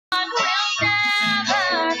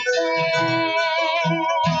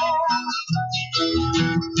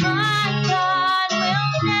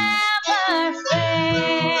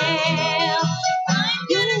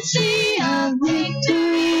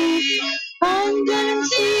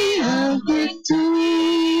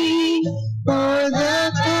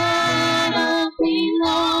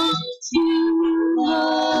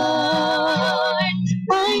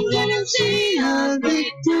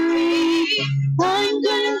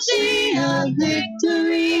see a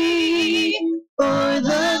victory, for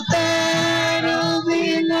the battle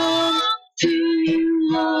belongs to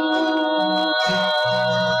you, Lord.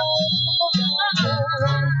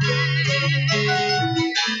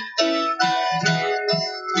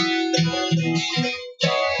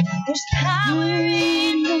 There's power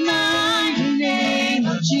in the mighty name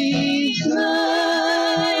of Jesus.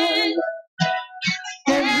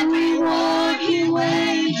 Every war he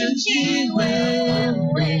wages, he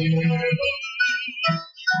will win.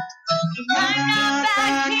 I'm not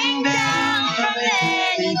backing down from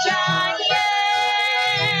any giant.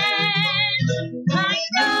 I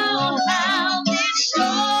know how this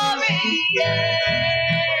story ends.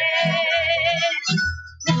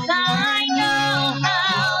 Yes, I know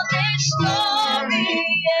how this story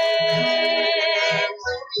ends.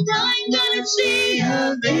 I'm gonna see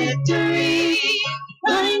a victory.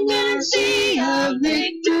 I'm gonna see a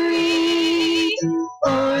victory,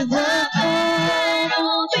 for the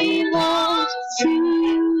battle belongs to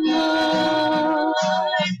you, Lord.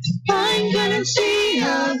 I'm gonna see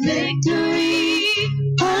a victory.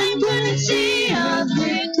 I'm gonna see a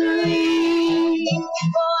victory,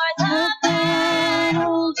 for the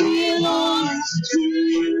battle belongs to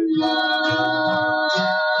you, Lord.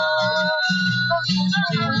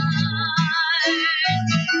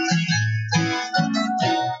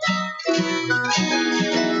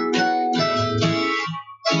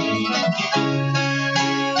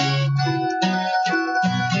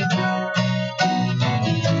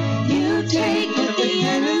 You take what the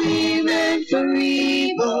enemy meant for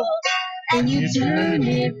evil, and you turn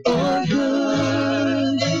it for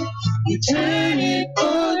good. You turn it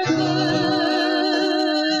for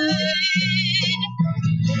good.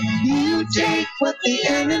 You take what the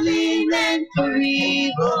enemy meant for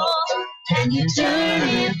evil, and you turn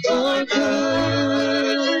it for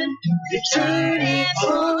good. You turn it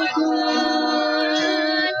for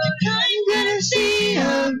good. I'm gonna see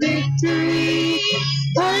a victory.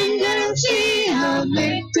 I'm gonna see a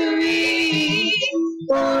victory,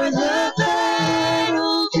 for the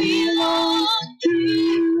battle belongs to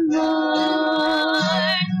you, Lord.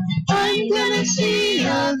 I'm gonna see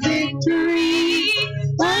a victory.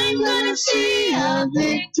 I'm gonna see a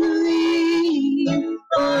victory,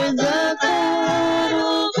 for the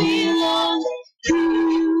battle belongs to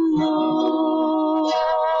you, Lord.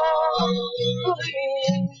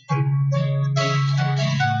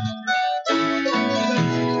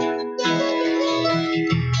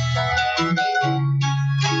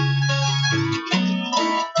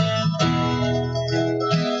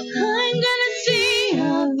 I'm gonna see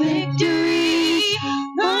a victory.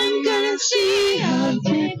 I'm gonna see a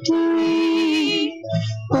victory,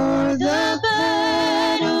 for the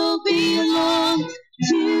battle belongs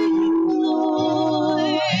to you,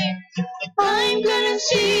 Lord. I'm gonna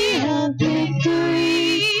see a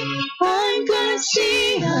victory. I'm gonna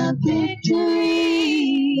see a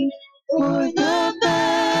victory, for the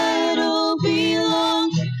battle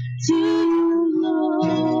belongs to you,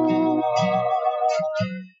 Lord.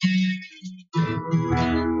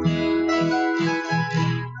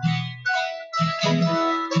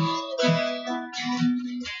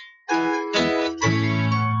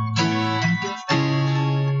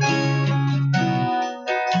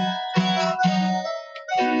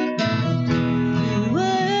 You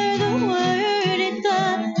were the Word at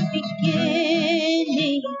the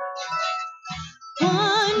beginning,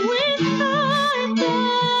 one with God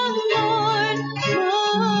the Lord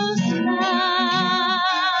Most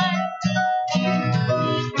High.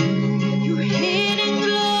 Your hidden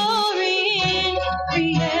glory in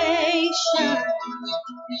creation,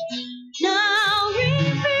 now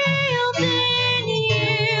revealed in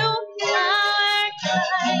you, our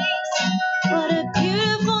Christ. What a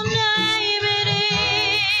beautiful name it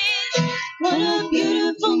is! What a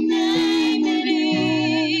beautiful name it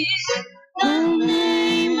is! The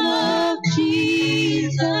name of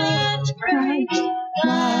Jesus Christ,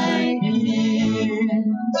 my name.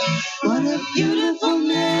 What a beautiful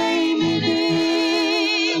name it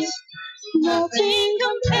is! Nothing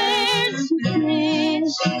compares to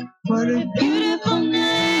this. What a beautiful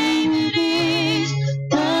name it is!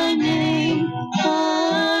 The name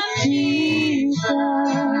of Jesus.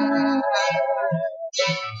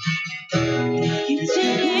 You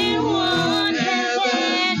didn't want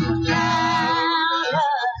heaven without us.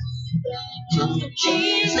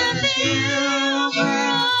 Jesus, you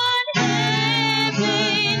brought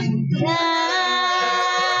heaven down.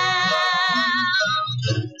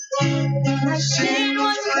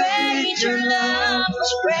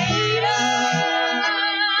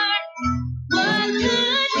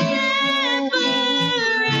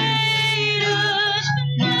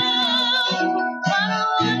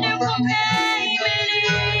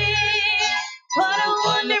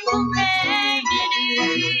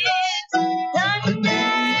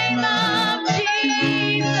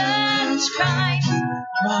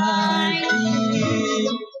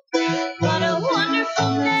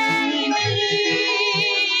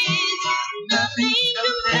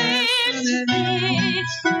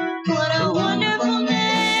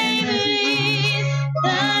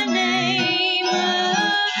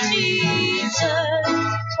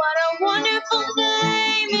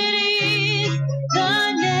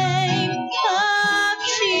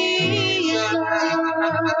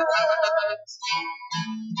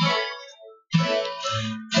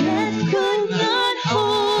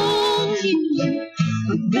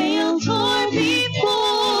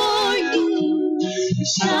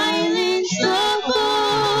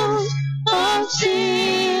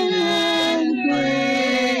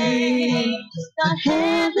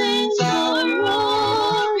 heavens are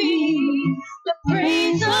roaring the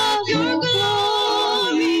praise of your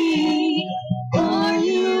glory. For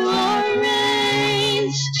you are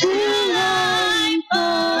raised to life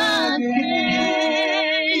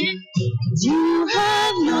again. You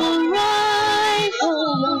have no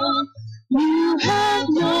rival, you have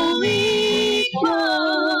no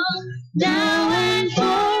equal, now and forever,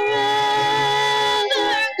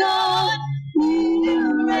 God,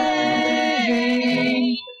 you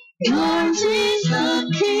reign. Yours is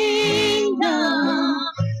the kingdom,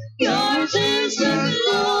 yours is the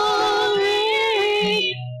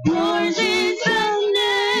glory, yours is the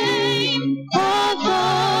name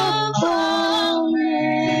above all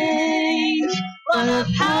names. What a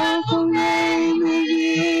powerful name it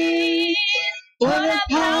is. What a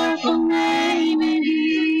powerful name it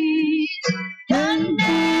is. The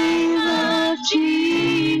name of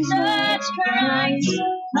Jesus Christ,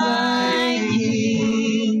 my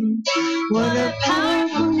King. What a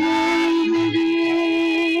powerful name it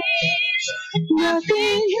is.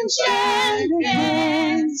 Nothing can stand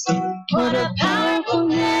against. What a powerful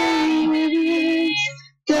name it is.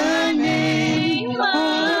 The name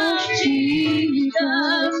of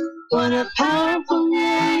Jesus. What a powerful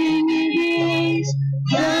name it is.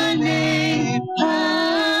 The name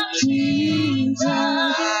of Jesus.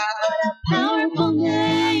 What a powerful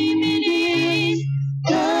name it is.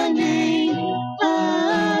 The name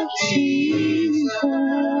of Jesus.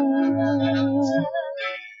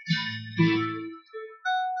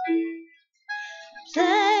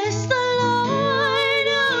 Bless the Lord,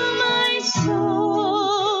 oh my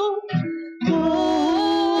soul,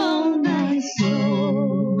 oh my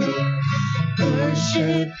soul.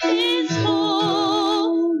 Worship His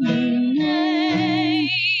holy name.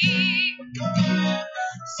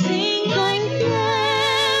 Sing like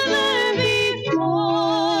never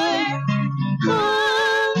before,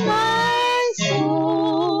 oh my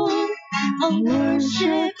soul. I'll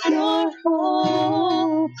worship your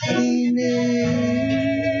holy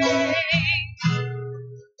name.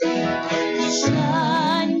 The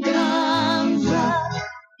sun comes up,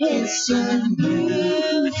 it's a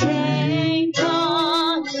new day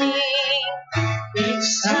dawning.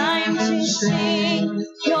 It's time to sing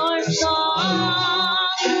your song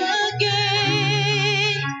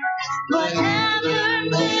again. Whatever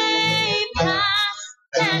may pass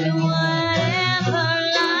and whatever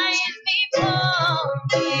lies before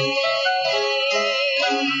me,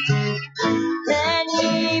 let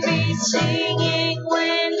me be singing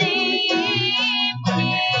when the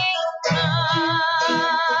evening comes.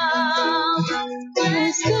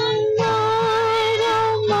 Bless the Lord,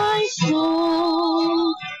 oh my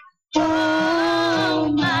soul,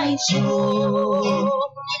 oh my soul.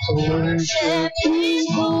 Worship His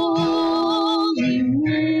holy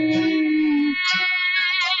name.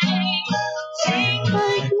 Sing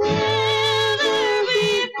like never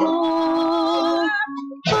before,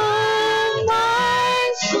 oh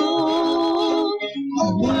my soul.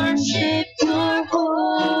 I'll worship your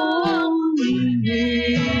holy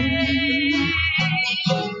name.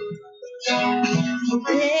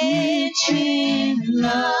 Rich in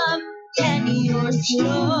love and you're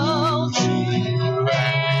slow to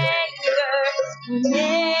anger. Your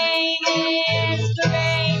name is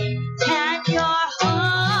great and your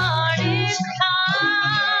heart is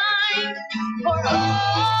kind. For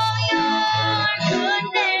all your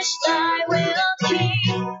goodness I will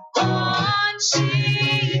keep on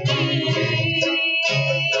singing.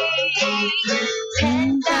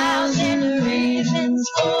 10,000 reasons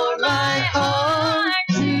for my heart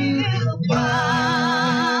to find.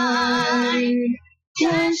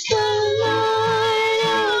 Bless the Lord,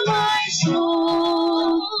 oh my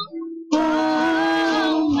soul,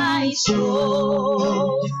 oh my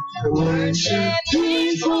soul. Worship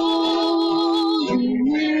His holy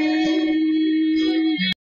name.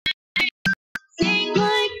 Sing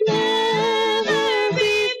like never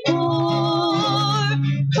before,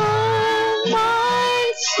 oh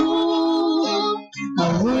my soul. I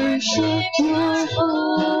worship your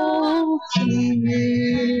holy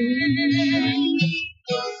name.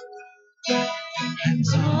 And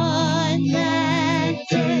on that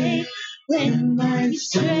day, when my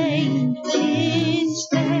strength is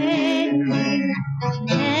failing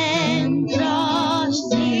and draws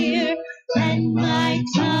near, and my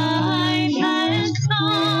time has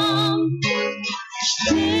come,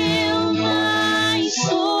 still my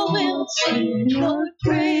soul will sing your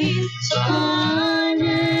praise unending.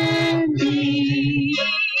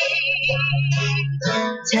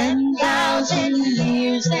 10,000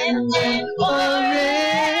 years and then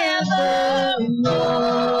forevermore,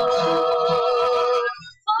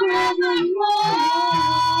 forevermore.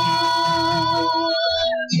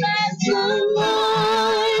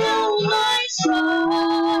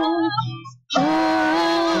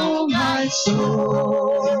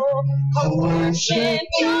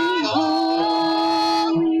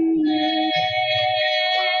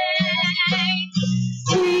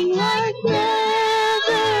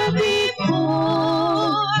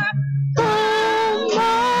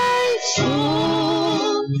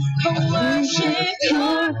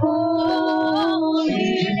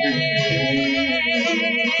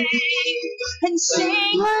 sing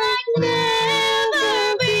like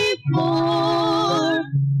never before.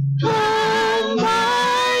 Oh,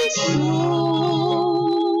 my soul,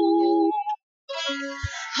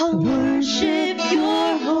 I'll worship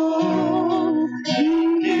your holy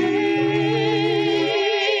name.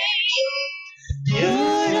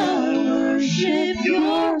 Lord, I'll worship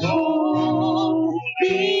your holy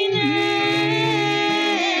name.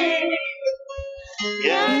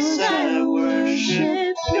 Yes, I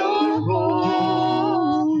worship your holy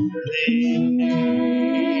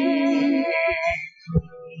name.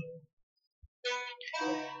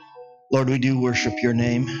 Lord, we do worship your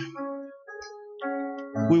name.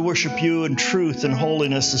 We worship you in truth and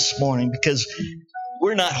holiness this morning because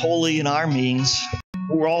we're not holy in our means.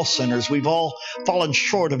 We're all sinners. We've all fallen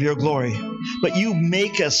short of your glory. But you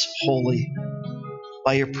make us holy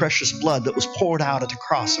by your precious blood that was poured out at the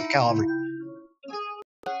cross of Calvary.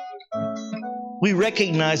 We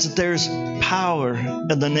recognize that there's power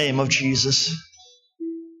in the name of Jesus.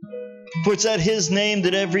 For it's at his name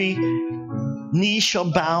that every knee shall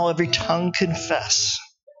bow, every tongue confess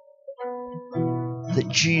that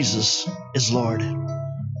Jesus is Lord.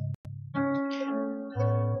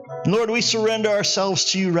 Lord, we surrender ourselves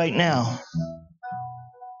to you right now.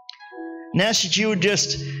 And ask that you would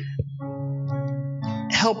just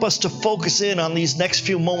help us to focus in on these next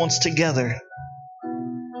few moments together.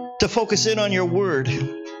 To focus in on your word.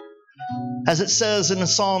 As it says in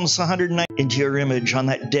Psalms 109, into your image on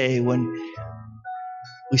that day when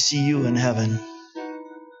we see you in heaven.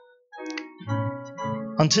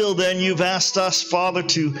 Until then, you've asked us, Father,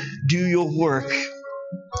 to do your work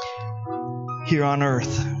here on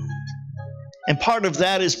earth. And part of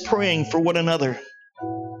that is praying for one another.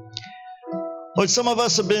 Lord, some of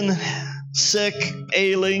us have been sick,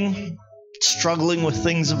 ailing, struggling with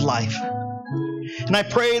things of life. And I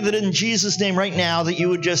pray that in Jesus' name right now that you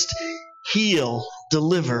would just heal,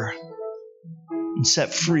 deliver, and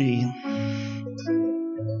set free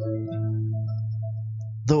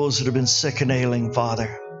those that have been sick and ailing,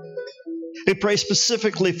 Father. We pray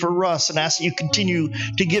specifically for Russ and ask that you continue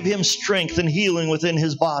to give him strength and healing within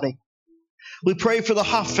his body. We pray for the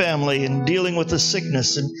Hoff family and dealing with the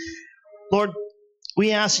sickness. And Lord,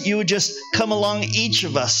 we ask that you would just come along each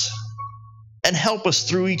of us and help us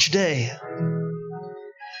through each day.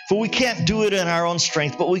 For we can't do it in our own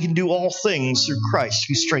strength, but we can do all things through Christ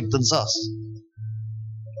who strengthens us.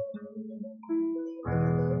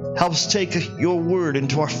 Help us take your word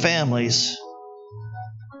into our families,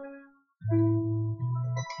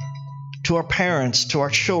 to our parents, to our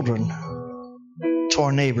children, to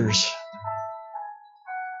our neighbors.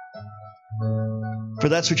 For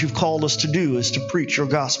that's what you've called us to do, is to preach your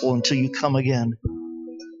gospel until you come again.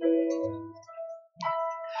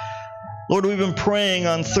 Lord, we've been praying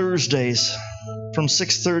on Thursdays from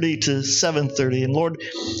 6:30 to 7:30. And Lord,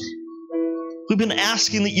 we've been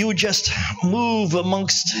asking that you would just move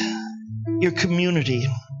amongst your community.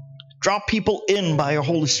 Draw people in by your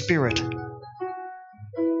Holy Spirit.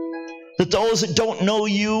 That those that don't know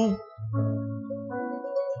you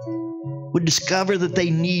would discover that they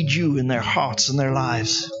need you in their hearts and their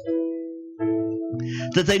lives.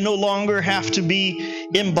 That they no longer have to be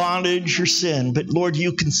in bondage or sin, but Lord,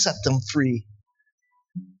 you can set them free.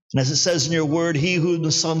 And as it says in your word, he whom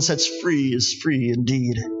the Son sets free is free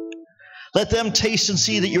indeed. Let them taste and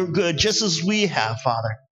see that you're good, just as we have,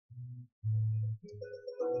 Father.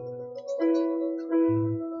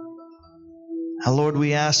 Now, Lord,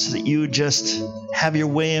 we ask that you would just have your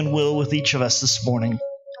way and will with each of us this morning.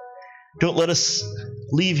 Don't let us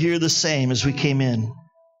leave here the same as we came in,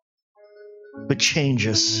 but change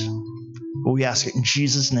us. We ask it in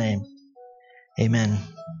Jesus' name. Amen.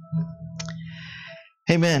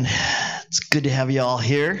 Amen. It's good to have you all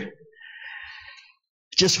here.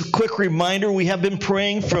 Just a quick reminder, we have been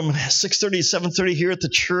praying from 6:30 to 7:30 here at the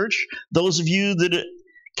church. Those of you that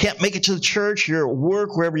can't make it to the church, you're at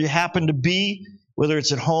work, wherever you happen to be, whether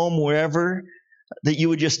it's at home, wherever, that you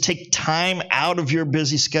would just take time out of your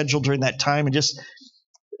busy schedule during that time and just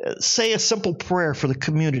say a simple prayer for the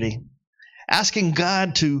community, asking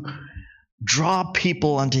God to draw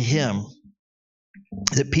people unto him,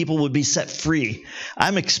 that people would be set free.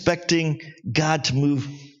 I'm expecting God to move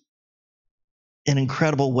in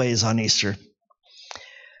incredible ways on Easter.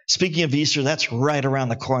 Speaking of Easter, that's right around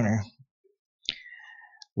the corner.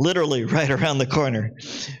 Literally right around the corner.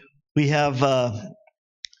 We have,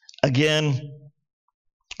 again,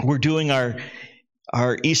 we're doing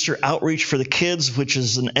our Easter outreach for the kids, which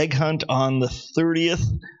is an egg hunt on the 30th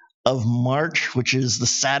of March, which is the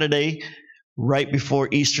Saturday right before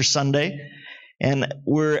Easter Sunday. And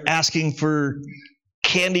we're asking for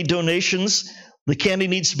candy donations. The candy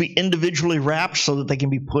needs to be individually wrapped so that they can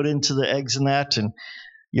be put into the eggs in that, and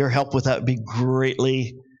your help with that would be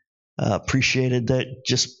greatly appreciated. That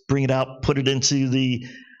just bring it out, put it into the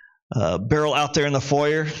barrel out there in the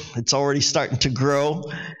foyer. It's already starting to grow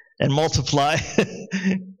and multiply.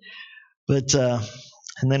 But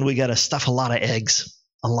and then we got to stuff a lot of eggs.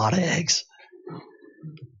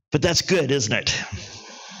 But that's good, isn't it?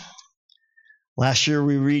 Last year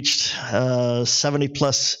we reached 70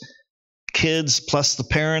 plus kids plus the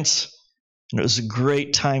parents, and it was a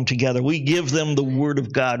great time together. We give them the Word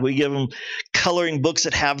of God. We give them coloring books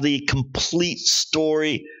that have the complete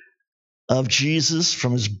story of Jesus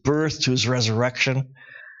from his birth to his resurrection,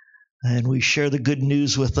 and we share the good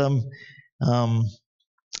news with them.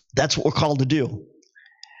 That's what we're called to do.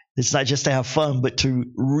 It's not just to have fun, but to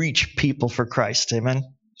reach people for Christ. Amen.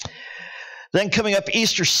 Then coming up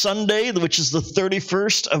Easter Sunday, which is the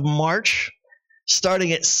 31st of March,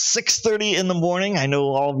 starting at 6:30 in the morning. I know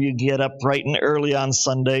all of you get up bright and early on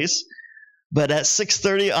Sundays, but at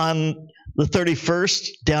 6:30 on the 31st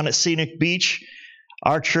down at Scenic Beach,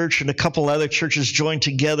 our church and a couple other churches joined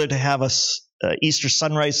together to have a Easter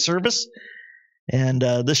sunrise service. And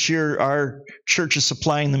this year our church is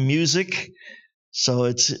supplying the music, so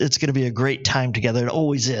it's going to be a great time together. It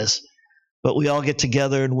always is. But we all get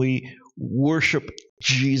together and we worship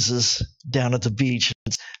Jesus down at the beach.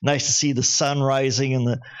 It's nice to see the sun rising and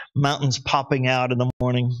the mountains popping out in the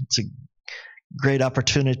morning. It's a great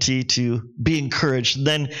opportunity to be encouraged. And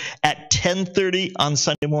then at 10:30 on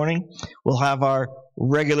Sunday morning, we'll have our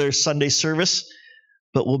regular Sunday service,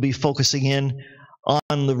 but we'll be focusing in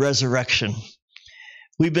on the resurrection.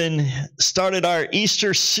 We've started our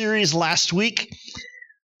Easter series last week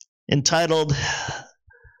entitled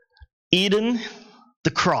Eden,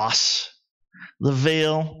 the Cross, the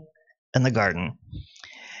Veil, and the Garden.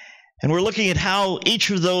 And we're looking at how each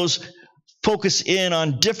of those focus in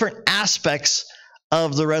on different aspects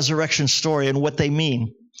of the resurrection story and what they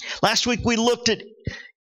mean. Last week we looked at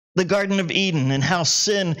the Garden of Eden and how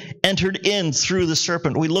sin entered in through the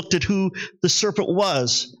serpent. We looked at who the serpent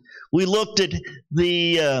was. We looked at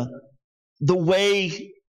the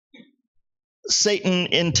way Satan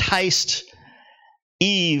enticed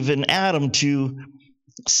Eve and Adam to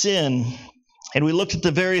sin. And we looked at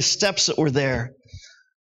the various steps that were there.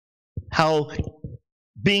 How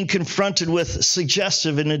being confronted with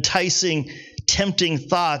suggestive and enticing, tempting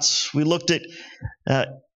thoughts, we looked at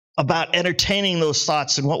about entertaining those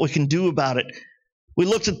thoughts and what we can do about it. We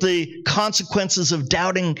looked at the consequences of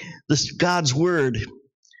doubting God's word.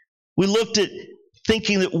 We looked at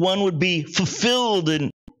thinking that one would be fulfilled and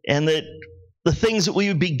that the things that we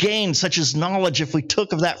would be gained, such as knowledge, if we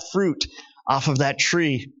took of that fruit off of that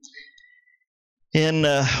tree. And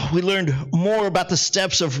we learned more about the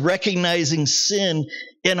steps of recognizing sin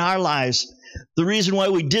in our lives. The reason why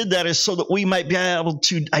we did that is so that we might be able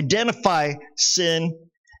to identify sin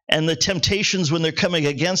and the temptations when they're coming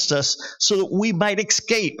against us so that we might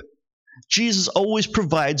escape. Jesus always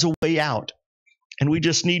provides a way out. And we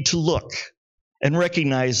just need to look and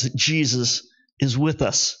recognize that Jesus is with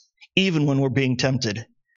us, even when we're being tempted.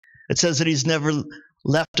 It says that he's never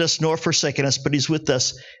left us nor forsaken us, but he's with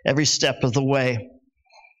us every step of the way.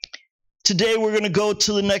 Today we're going to go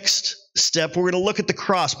to the next step. We're going to look at the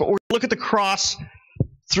cross, but we're going to look at the cross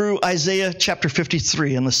through Isaiah chapter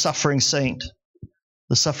 53 and the suffering saint,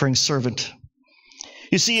 the suffering servant.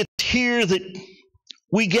 You see, it's here that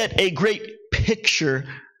we get a great picture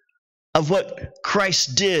of what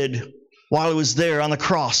Christ did while he was there on the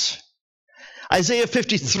cross. Isaiah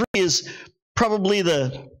 53 is probably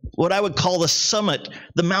what I would call the summit,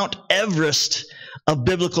 the Mount Everest of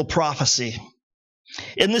biblical prophecy.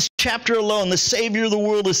 In this chapter alone, the Savior of the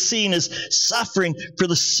world is seen as suffering for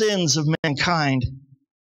the sins of mankind.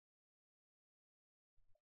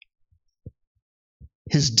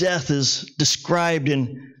 His death is described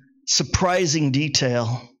in surprising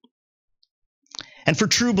detail. And for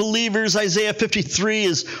true believers, Isaiah 53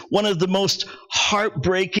 is one of the most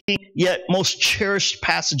heartbreaking yet most cherished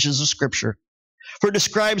passages of Scripture. For it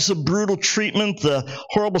describes the brutal treatment, the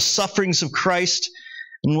horrible sufferings of Christ,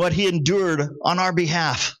 and what he endured on our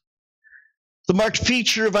behalf. The marked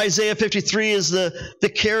feature of Isaiah 53 is the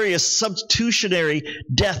vicarious, substitutionary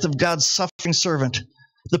death of God's suffering servant,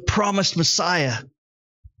 the promised Messiah.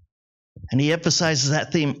 And he emphasizes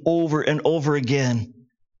that theme over and over again.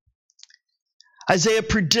 Isaiah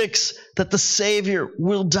predicts that the Savior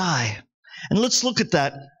will die. And let's look at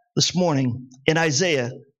that this morning in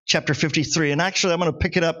Isaiah chapter 53. And actually, I'm going to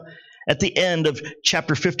pick it up at the end of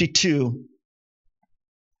chapter 52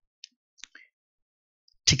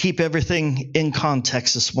 to keep everything in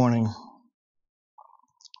context this morning.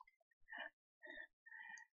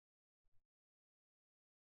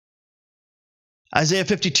 Isaiah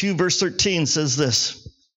 52 verse 13 says this,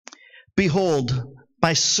 "Behold,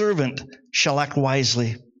 my servant shall act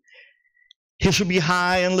wisely. He shall be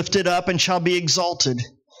high and lifted up and shall be exalted.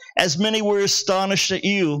 As many were astonished at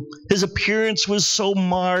you, his appearance was so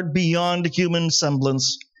marred beyond human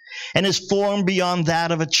semblance, and his form beyond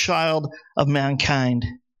that of a child of mankind.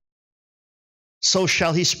 So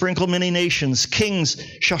shall he sprinkle many nations. Kings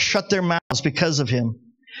shall shut their mouths because of him.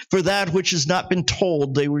 For that which has not been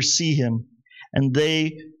told, they will see him, and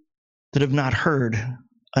they that have not heard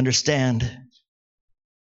understand."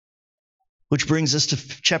 Which brings us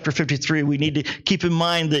to chapter 53. We need to keep in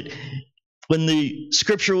mind that when the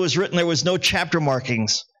scripture was written, there was no chapter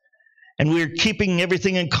markings. And we're keeping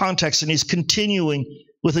everything in context, and he's continuing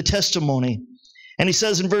with a testimony. And he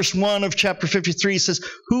says in verse 1 of chapter 53, he says,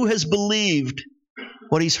 "Who has believed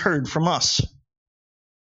what he's heard from us?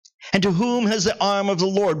 And to whom has the arm of the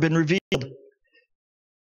Lord been revealed?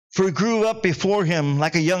 For he grew up before him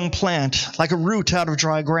like a young plant, like a root out of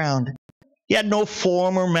dry ground. He had no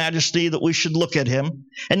form or majesty that we should look at him,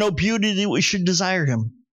 and no beauty that we should desire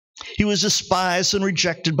him. He was despised and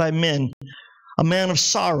rejected by men, a man of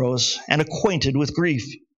sorrows and acquainted with grief.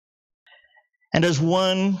 And as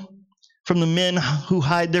one from the men who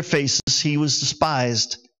hide their faces, he was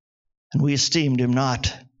despised, and we esteemed him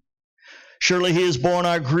not. Surely he has borne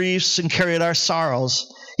our griefs and carried our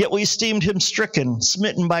sorrows, yet we esteemed him stricken,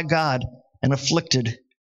 smitten by God, and afflicted.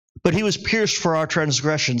 But he was pierced for our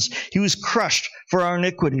transgressions. He was crushed for our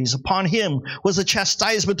iniquities. Upon him was the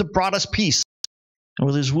chastisement that brought us peace, and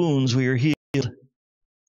with his wounds we are healed.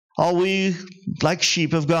 All we, like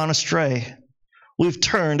sheep, have gone astray. We've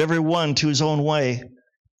turned every one to his own way.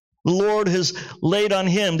 The Lord has laid on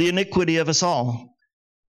him the iniquity of us all.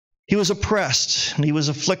 He was oppressed, and he was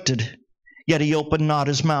afflicted, yet he opened not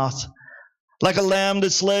his mouth. Like a lamb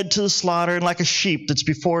that's led to the slaughter, and like a sheep that's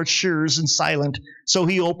before its shearers and silent, so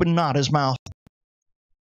he opened not his mouth.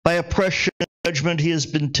 By oppression and judgment he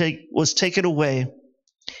was taken away.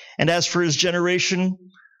 And as for his generation,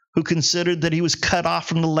 who considered that he was cut off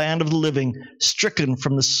from the land of the living, stricken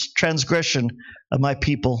from the transgression of my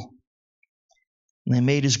people. And they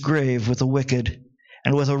made his grave with the wicked,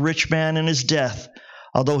 and with a rich man in his death,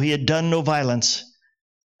 although he had done no violence,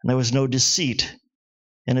 and there was no deceit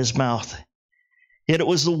in his mouth. Yet it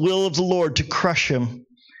was the will of the Lord to crush him,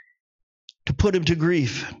 to put him to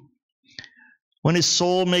grief. When his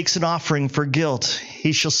soul makes an offering for guilt,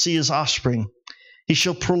 he shall see his offspring. He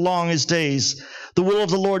shall prolong his days. The will of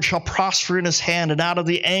the Lord shall prosper in his hand, and out of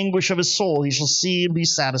the anguish of his soul he shall see and be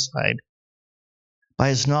satisfied. By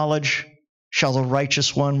his knowledge shall the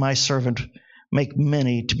righteous one, my servant, make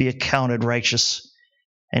many to be accounted righteous,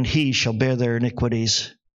 and he shall bear their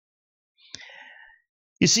iniquities.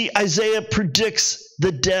 You see, Isaiah predicts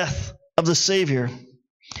the death of the Savior.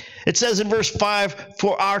 It says in verse 5,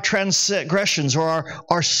 "For our transgressions," or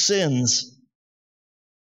our sins.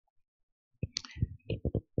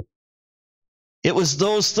 It was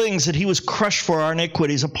those things that he was crushed for, our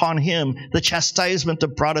iniquities. Upon him the chastisement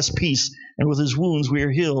that brought us peace, and with his wounds we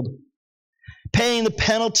are healed. Paying the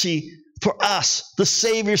penalty for us, the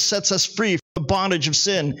Savior sets us free from the bondage of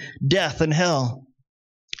sin, death, and hell.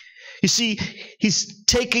 You see, he's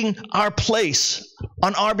taking our place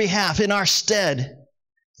on our behalf, in our stead,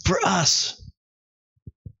 for us,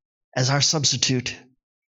 as our substitute.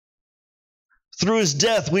 Through his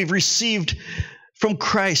death, we've received from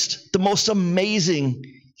Christ the most amazing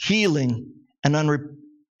healing and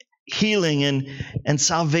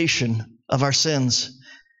salvation of our sins.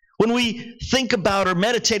 When we think about or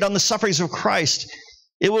meditate on the sufferings of Christ,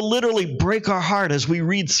 it will literally break our heart as we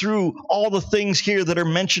read through all the things here that are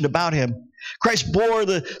mentioned about him. Christ bore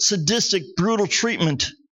the sadistic, brutal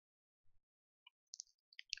treatment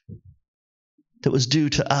that was due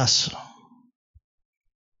to us.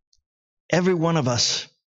 Every one of us.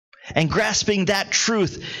 And grasping that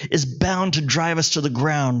truth is bound to drive us to the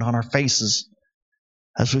ground on our faces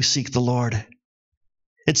as we seek the Lord.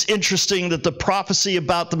 It's interesting that the prophecy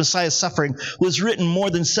about the Messiah's suffering was written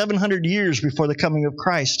more than 700 years before the coming of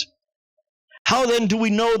Christ. How then do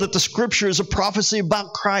we know that the Scripture is a prophecy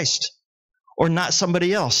about Christ or not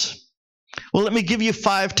somebody else? Well, let me give you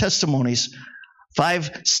 5 testimonies,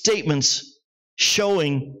 5 statements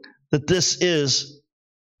showing that this is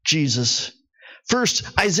Jesus. First,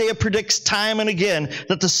 Isaiah predicts time and again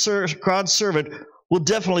that God's servant will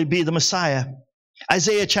definitely be the Messiah.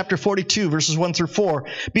 Isaiah chapter 42, verses 1 through 4.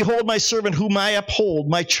 "Behold my servant whom I uphold,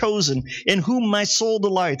 my chosen, in whom my soul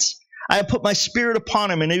delights. I have put my spirit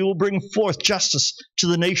upon him, and he will bring forth justice to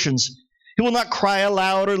the nations. He will not cry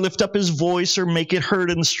aloud or lift up his voice or make it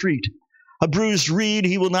heard in the street. A bruised reed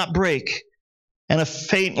he will not break, and a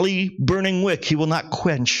faintly burning wick he will not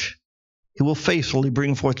quench. He will faithfully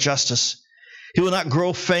bring forth justice. He will not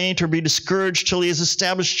grow faint or be discouraged till he has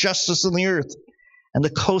established justice in the earth, and the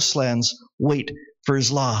coastlands wait for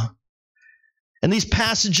his law. And these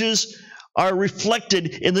passages are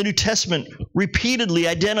reflected in the New Testament, repeatedly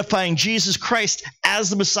identifying Jesus Christ as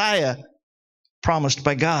the Messiah promised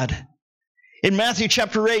by God. In Matthew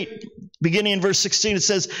chapter 8, beginning in verse 16, it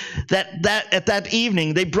says that at that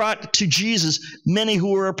evening they brought to Jesus many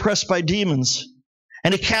who were oppressed by demons.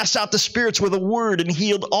 And he cast out the spirits with a word and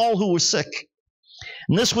healed all who were sick.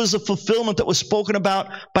 And this was the fulfillment that was spoken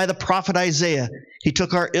about by the prophet Isaiah. He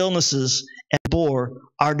took our illnesses and bore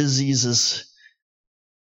our diseases.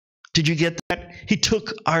 Did you get that? He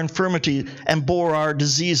took our infirmity and bore our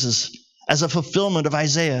diseases as a fulfillment of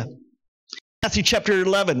Isaiah. Matthew chapter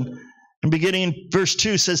 11, and beginning in verse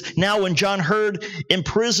 2 says, Now when John heard in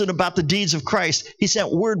prison about the deeds of Christ, he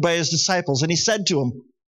sent word by his disciples, and he said to them,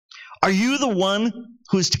 Are you the one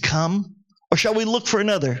who is to come, or shall we look for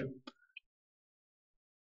another?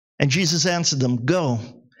 And Jesus answered them, Go,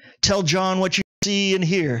 tell John what you see and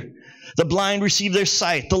hear. The blind receive their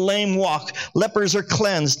sight, the lame walk, lepers are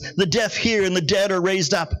cleansed, the deaf hear, and the dead are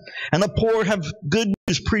raised up, and the poor have good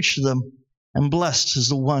news preached to them. And blessed is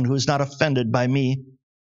the one who is not offended by me.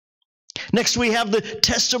 Next, we have the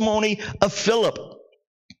testimony of Philip,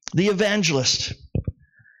 the evangelist.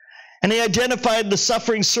 And he identified the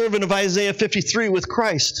suffering servant of Isaiah 53 with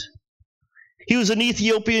Christ. He was an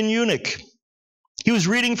Ethiopian eunuch. He was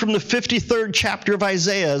reading from the 53rd chapter of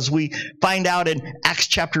Isaiah, as we find out in Acts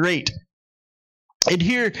chapter 8. And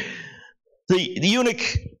here, the eunuch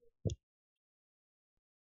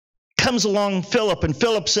comes along Philip, and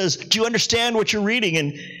Philip says, Do you understand what you're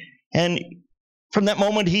reading? And from that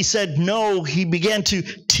moment he said no. He began to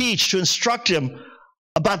teach, to instruct him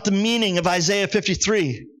about the meaning of Isaiah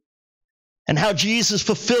 53 and how Jesus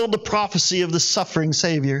fulfilled the prophecy of the suffering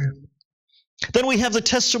Savior. Then we have the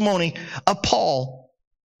testimony of Paul,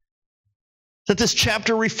 that this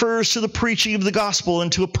chapter refers to the preaching of the gospel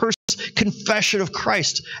and to a person's confession of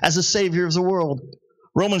Christ as the Savior of the world.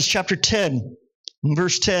 Romans chapter 10,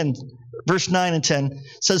 verse 9 and 10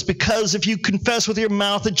 says, Because if you confess with your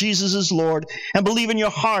mouth that Jesus is Lord and believe in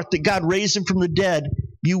your heart that God raised him from the dead,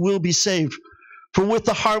 you will be saved. For with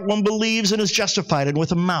the heart one believes and is justified, and with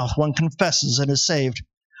the mouth one confesses and is saved.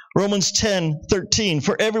 Romans 10:13,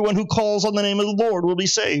 For everyone who calls on the name of the Lord will be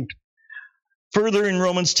saved. Further in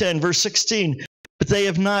Romans 10, verse 16, But they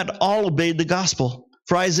have not all obeyed the gospel.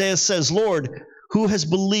 For Isaiah says, Lord, who has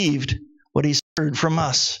believed what he's heard from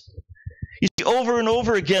us? You see, over and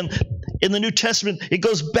over again in the New Testament, it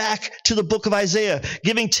goes back to the book of Isaiah,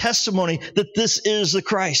 giving testimony that this is the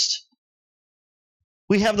Christ.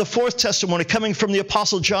 We have the fourth testimony coming from the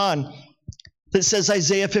Apostle John that says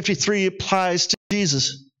Isaiah 53 applies to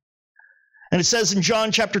Jesus. And it says in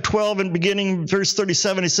John chapter 12 and beginning verse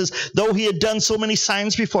 37, it says, Though he had done so many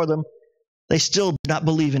signs before them, they still did not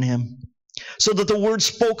believe in him, so that the word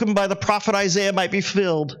spoken by the prophet Isaiah might be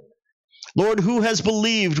fulfilled. Lord, who has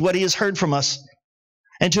believed what he has heard from us?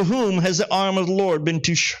 And to whom has the arm of the Lord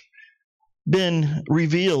been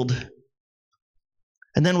revealed?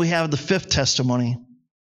 And then we have the fifth testimony.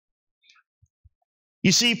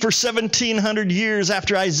 You see, for 1,700 years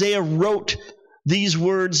after Isaiah wrote these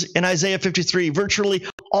words in Isaiah 53, virtually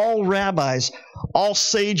all rabbis, all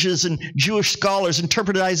sages and Jewish scholars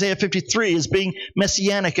interpreted Isaiah 53 as being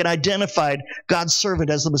messianic and identified God's servant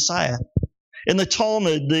as the Messiah. In the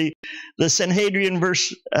Talmud, the Sanhedrin,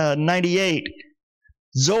 verse 98,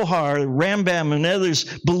 Zohar, Rambam, and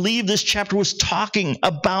others believe this chapter was talking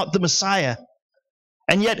about the Messiah.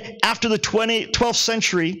 And yet, after the 12th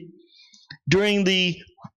century, during the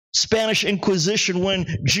Spanish Inquisition, when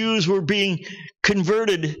Jews were being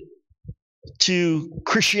converted to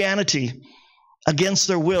Christianity against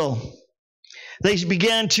their will, they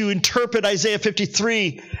began to interpret Isaiah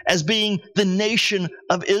 53 as being the nation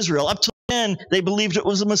of Israel. Up to then, they believed it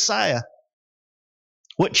was the Messiah.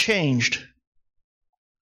 What changed?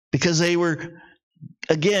 Because they were,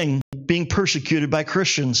 again, being persecuted by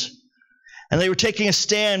Christians. And they were taking a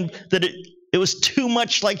stand that it was too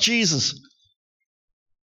much like Jesus.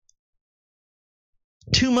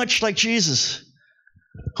 Too much like Jesus,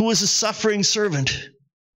 who was a suffering servant,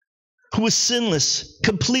 who was sinless,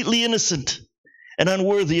 completely innocent, and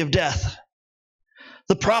unworthy of death.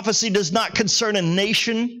 The prophecy does not concern a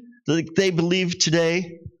nation that they believe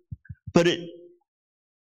today, but it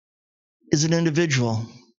is an individual.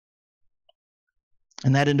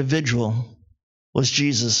 And that individual was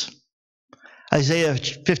Jesus. Isaiah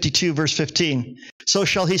 52, verse 15. So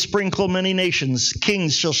shall he sprinkle many nations.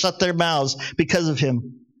 Kings shall shut their mouths because of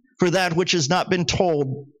him. For that which has not been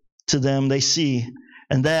told to them they see,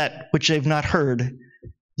 and that which they've not heard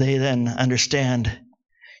they then understand.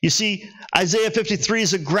 You see, Isaiah 53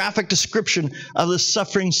 is a graphic description of the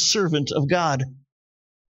suffering servant of God.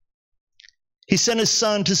 He sent his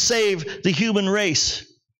son to save the human race.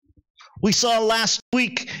 We saw last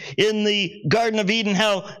week in the Garden of Eden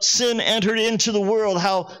how sin entered into the world,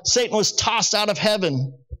 how Satan was tossed out of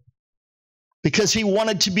heaven because he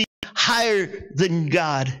wanted to be higher than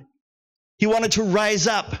God. He wanted to rise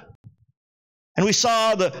up. And we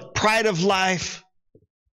saw the pride of life,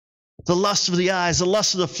 the lust of the eyes, the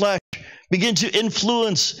lust of the flesh begin to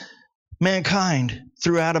influence mankind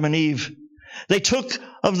through Adam and Eve. They took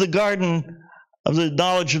of the garden of the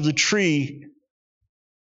knowledge of the tree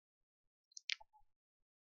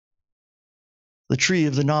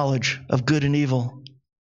of the knowledge of good and evil,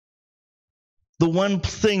 the one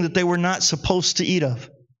thing that they were not supposed to eat of.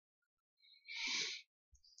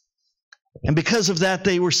 And because of that,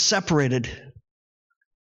 they were separated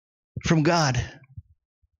from God.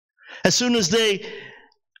 As soon as they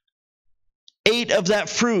ate of that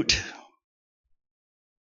fruit,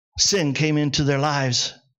 sin came into their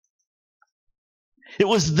lives. It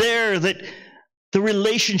was there that the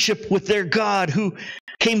relationship with their God, who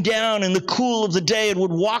came down in the cool of the day and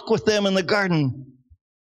would walk with them in the garden,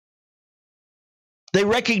 they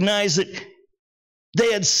recognized that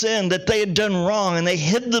they had sinned, that they had done wrong, and they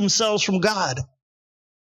hid themselves from God.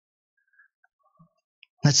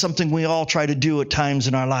 That's something we all try to do at times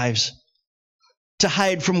in our lives, to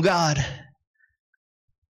hide from God,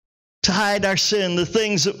 to hide our sin, the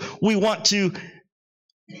things that we want to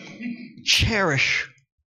cherish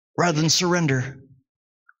rather than surrender,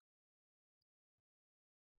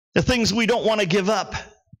 the things we don't want to give up.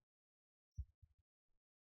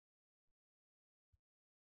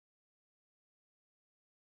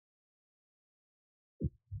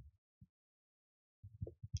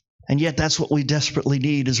 And yet that's what we desperately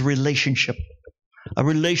need, is a relationship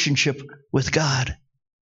with God.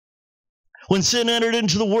 When sin entered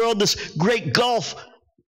into the world, this great gulf,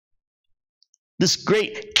 this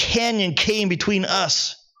great canyon came between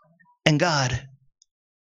us and God.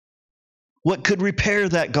 What could repair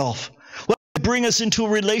that gulf? What could bring us into a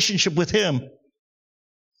relationship with Him?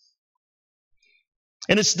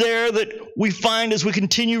 And it's there that we find, as we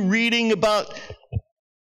continue reading about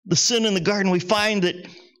the sin in the garden, we find that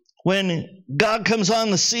when God comes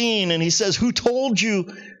on the scene and He says, "Who told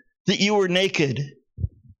you that you were naked?"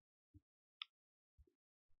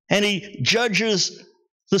 And He judges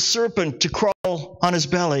the serpent to crawl on his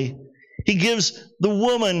belly. He gives the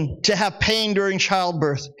woman to have pain during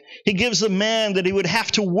childbirth. He gives the man that he would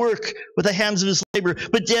have to work with the hands of his labor.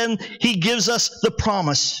 But then He gives us the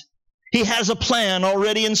promise. He has a plan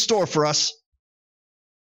already in store for us.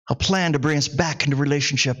 A plan to bring us back into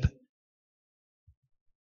relationship.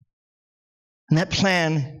 And that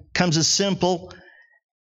plan comes as simple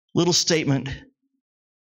little statement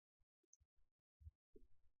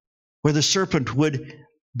where the serpent would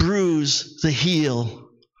bruise the heel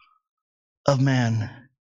of man,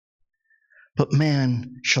 but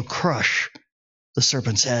man shall crush the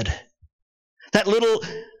serpent's head. That little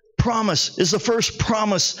promise is the first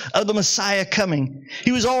promise of the Messiah coming.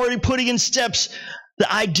 He was already putting in steps the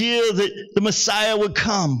idea that the Messiah would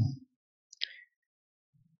come.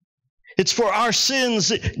 It's for our sins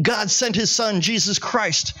that God sent His Son, Jesus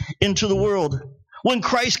Christ, into the world. When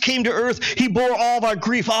Christ came to earth, He bore all of our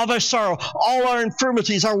grief, all of our sorrow, all our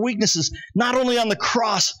infirmities, our weaknesses, not only on the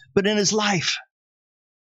cross, but in His life.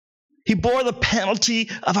 He bore the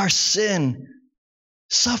penalty of our sin,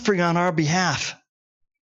 suffering on our behalf.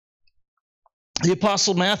 The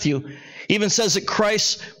Apostle Matthew even says that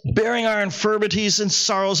Christ, bearing our infirmities and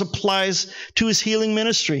sorrows, applies to His healing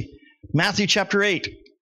ministry. Matthew chapter 8.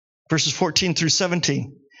 Verses 14 through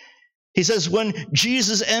 17. He says, when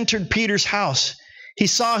Jesus entered Peter's house, He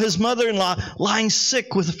saw his mother-in-law lying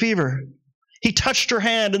sick with a fever. He touched her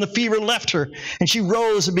hand, and the fever left her, and she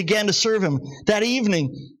rose and began to serve him. That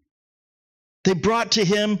evening, they brought to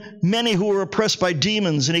Him many who were oppressed by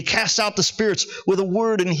demons, and He cast out the spirits with a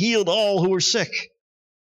word and healed all who were sick.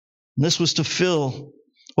 And this was to fill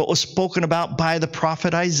what was spoken about by the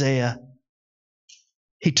prophet Isaiah.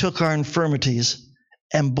 He took our infirmities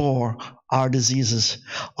and bore our diseases.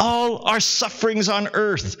 All our sufferings on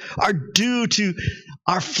earth are due to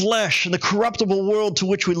our flesh and the corruptible world to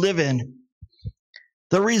which we live in.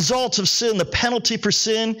 The result of sin, the penalty for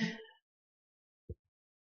sin,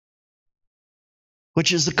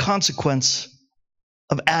 which is the consequence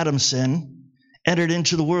of Adam's sin, entered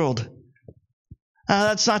into the world.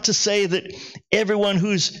 That's not to say that everyone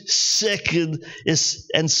who's sick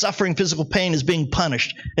and suffering physical pain is being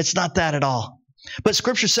punished. It's not that at all. But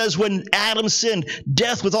Scripture says when Adam sinned,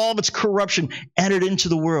 death with all of its corruption entered into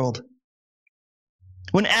the world.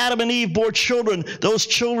 When Adam and Eve bore children, those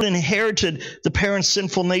children inherited the parents'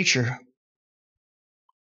 sinful nature.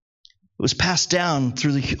 It was passed down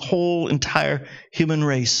through the whole entire human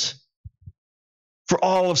race. For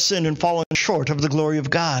all have sinned and fallen short of the glory of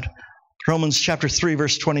God. Romans chapter 3,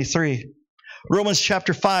 verse 23. Romans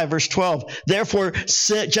chapter 5, verse 12. Therefore,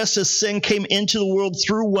 just as sin came into the world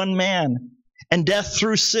through one man, and death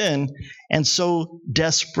through sin, and so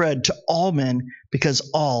death spread to all men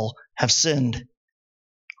because all have sinned.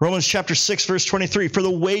 Romans chapter 6, verse 23. For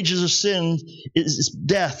the wages of sin is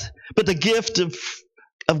death, but the gift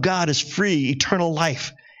of God is free, eternal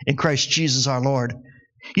life in Christ Jesus our Lord.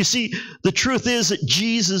 You see, the truth is that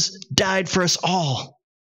Jesus died for us all.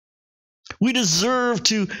 We deserve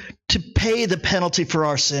to pay the penalty for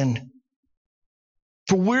our sin.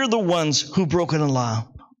 For we're the ones who've broken the law,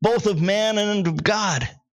 both of man and of God.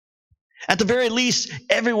 At the very least,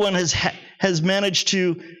 everyone has managed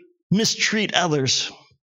to mistreat others.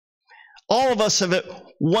 All of us have at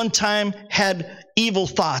one time had evil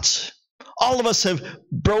thoughts. All of us have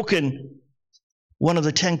broken one of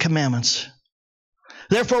the 10 Commandments.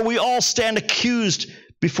 Therefore, we all stand accused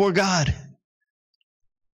before God.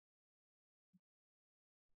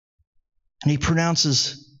 And he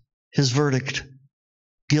pronounces his verdict,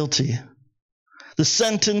 guilty. The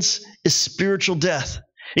sentence is spiritual death,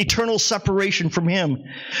 eternal separation from him.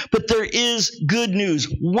 But there is good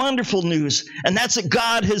news, wonderful news, and that's that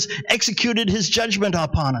God has executed his judgment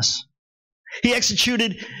upon us. He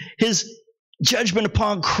executed his judgment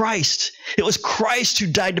upon Christ. It was Christ who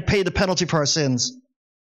died to pay the penalty for our sins.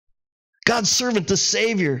 God's servant, the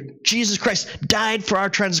Savior, Jesus Christ, died for our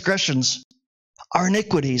transgressions, our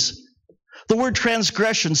iniquities. The word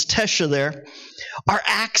transgressions, tesha there, are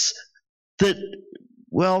acts that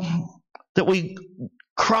we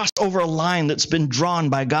cross over a line that's been drawn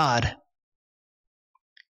by God.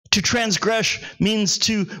 To transgress means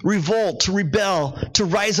to revolt, to rebel, to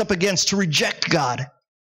rise up against, to reject God.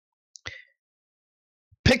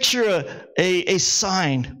 Picture a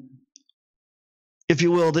sign, if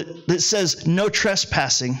you will, that says no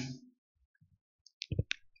trespassing.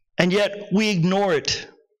 And yet we ignore it.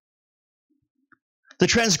 The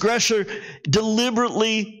transgressor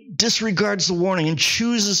deliberately disregards the warning and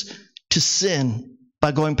chooses to sin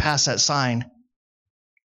by going past that sign.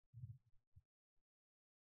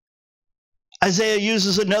 Isaiah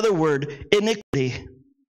uses another word, iniquity,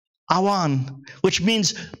 awan, which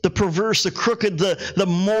means the perverse, the crooked, the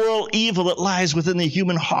moral evil that lies within the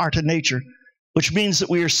human heart and nature, which means that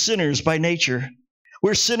we are sinners by nature.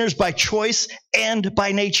 We're sinners by choice and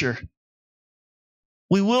by nature.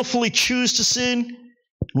 We willfully choose to sin.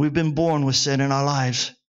 We've been born with sin in our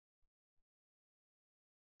lives.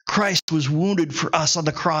 Christ was wounded for us on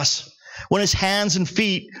the cross when his hands and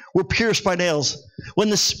feet were pierced by nails, when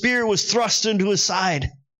the spear was thrust into his side.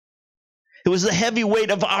 It was the heavy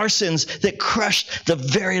weight of our sins that crushed the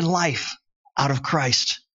very life out of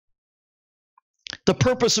Christ. The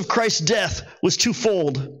purpose of Christ's death was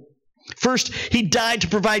twofold. First, he died to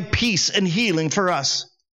provide peace and healing for us.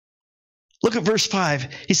 Look at verse 5.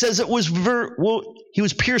 He says he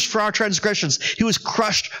was pierced for our transgressions. He was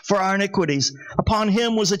crushed for our iniquities. Upon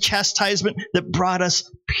him was a chastisement that brought us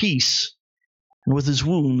peace. And with his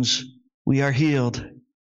wounds, we are healed.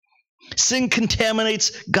 Sin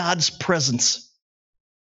contaminates God's presence.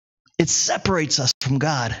 It separates us from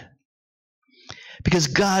God. Because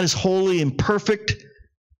God is holy and perfect,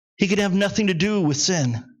 he can have nothing to do with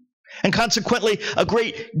sin. And consequently, a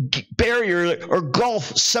great barrier or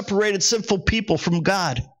gulf separated sinful people from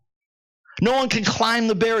God. No one can climb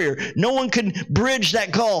the barrier. No one can bridge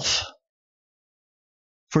that gulf.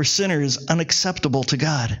 For sinner is unacceptable to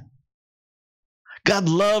God. God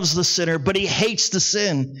loves the sinner, but he hates the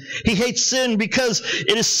sin. He hates sin because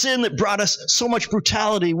it is sin that brought us so much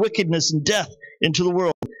brutality, wickedness, and death into the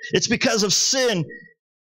world. It's because of sin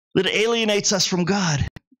that alienates us from God,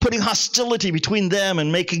 putting hostility between them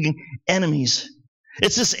and making enemies.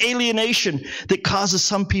 It's this alienation that causes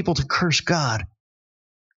some people to curse God,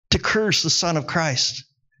 to curse the Son of Christ,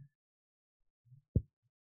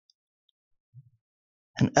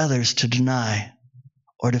 and others to deny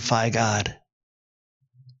or defy God.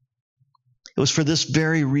 It was for this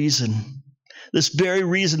very reason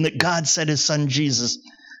that God sent his Son Jesus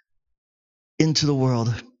into the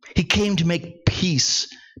world. He came to make peace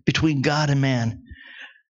between God and man.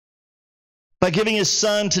 By giving his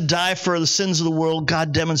Son to die for the sins of the world,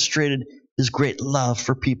 God demonstrated his great love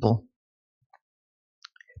for people.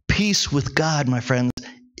 Peace with God, my friends,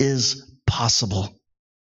 is possible.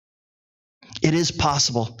 It is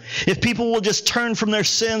possible. If people will just turn from their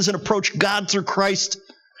sins and approach God through Christ,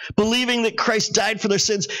 believing that Christ died for their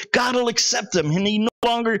sins, God will accept them, and He no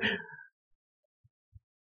longer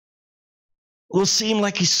will seem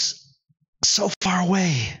like He's so far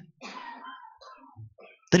away,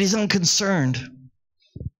 that He's unconcerned,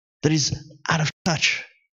 that He's out of touch.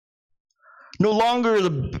 No longer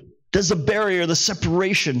does the barrier, the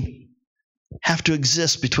separation, have to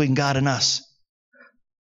exist between God and us.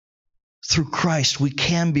 Through Christ, we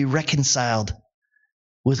can be reconciled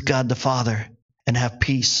with God the Father and have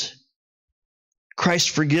peace.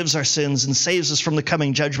 Christ forgives our sins and saves us from the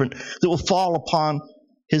coming judgment that will fall upon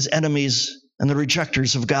His enemies and the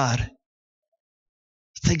rejectors of God.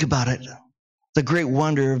 Think about it. The great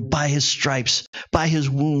wonder of by His stripes, by His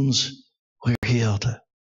wounds, we are healed.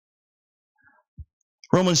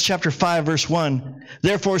 Romans chapter 5, verse 1.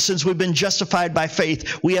 Therefore, since we've been justified by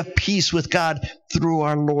faith, we have peace with God through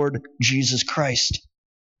our Lord Jesus Christ.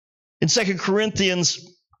 In 2 Corinthians,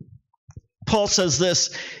 Paul says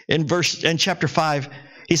this in chapter 5.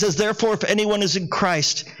 He says, therefore, if anyone is in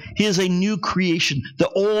Christ, he is a new creation. The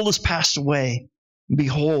old has passed away.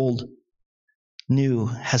 Behold, new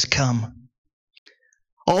has come.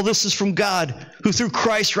 All this is from God, who through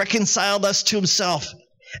Christ reconciled us to Himself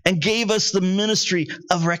and gave us the ministry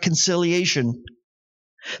of reconciliation.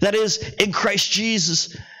 That is, in Christ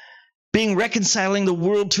Jesus, being reconciling the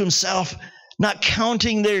world to Himself, not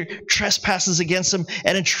counting their trespasses against them,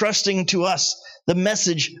 and entrusting to us the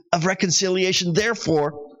message of reconciliation.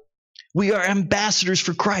 Therefore, we are ambassadors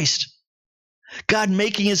for Christ, God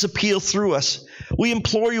making His appeal through us. We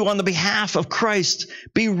implore you on the behalf of Christ,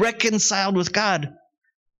 be reconciled with God.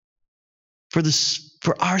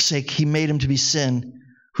 For our sake, He made Him to be sin,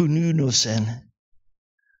 who knew no sin,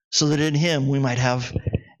 so that in Him we might have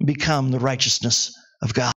become the righteousness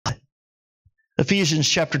of God. Ephesians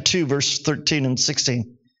chapter 2, verse 13 and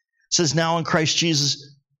 16 says, now in Christ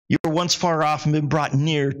Jesus, you were once far off and been brought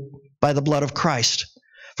near by the blood of Christ.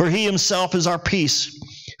 For He Himself is our peace,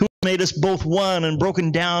 who made us both one and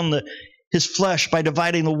broken down His flesh by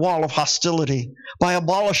dividing the wall of hostility, by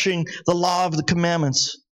abolishing the law of the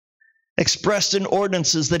commandments, expressed in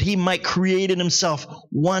ordinances, that He might create in Himself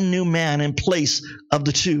one new man in place of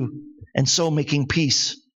the two, and so making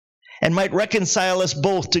peace, and might reconcile us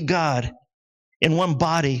both to God in one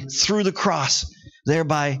body through the cross,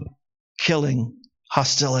 thereby killing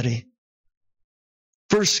hostility.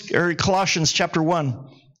 Colossians chapter 1,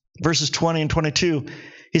 verses 20 and 22.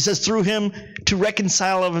 He says, through Him to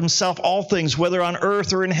reconcile of Himself all things, whether on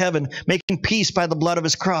earth or in heaven, making peace by the blood of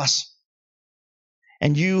His cross.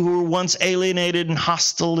 And you who were once alienated and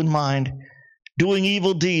hostile in mind, doing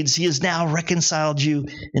evil deeds, He has now reconciled you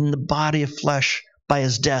in the body of flesh by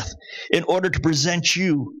His death, in order to present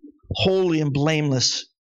you holy and blameless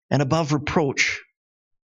and above reproach.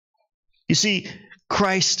 You see,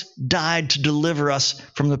 Christ died to deliver us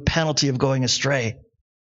from the penalty of going astray.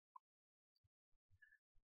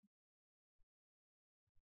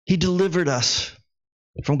 He delivered us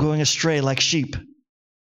from going astray like sheep.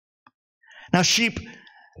 Now, sheep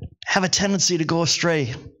have a tendency to go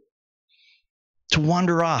astray, to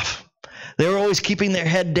wander off. They're always keeping their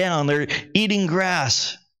head down. They're eating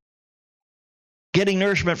grass, getting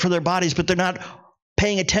nourishment for their bodies, but they're not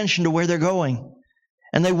paying attention to where they're going.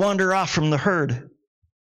 And they wander off from the herd.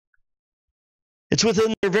 It's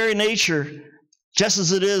within their very nature, just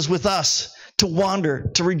as it is with us, to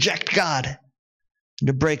wander, to reject God, and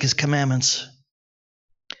to break His commandments.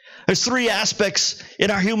 There's three aspects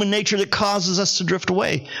in our human nature that causes us to drift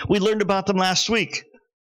away. We learned about them last week.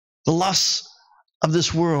 The lusts of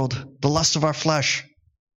this world, the lust of our flesh.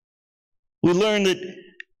 We learned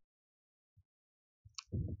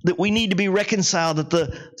that we need to be reconciled, that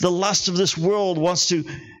the lust of this world wants to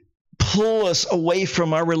pull us away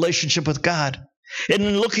from our relationship with God. And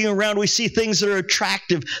in looking around, we see things that are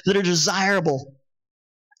attractive, that are desirable,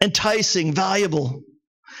 enticing, valuable.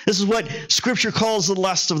 This is what Scripture calls the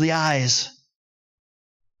lust of the eyes.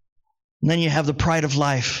 And then you have the pride of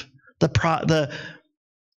life, the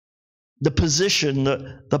position,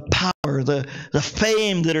 the power, the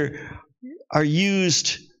fame that are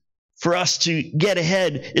used for us to get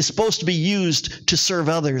ahead is supposed to be used to serve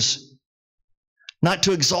others, not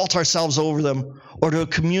to exalt ourselves over them or to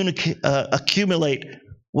accumulate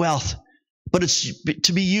wealth, but it's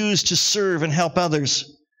to be used to serve and help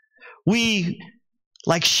others. We,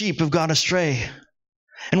 like sheep, have gone astray.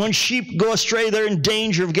 And when sheep go astray, they're in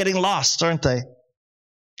danger of getting lost, aren't they?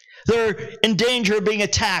 They're in danger of being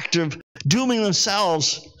attacked, of dooming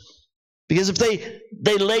themselves. Because if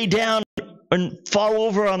they lay down and fall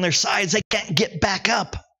over on their sides. They can't get back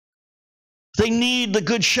up. They need the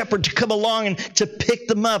good shepherd to come along and to pick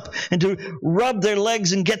them up and to rub their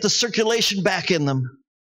legs and get the circulation back in them.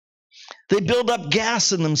 They build up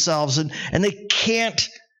gas in themselves and they can't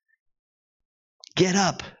get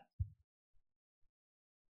up.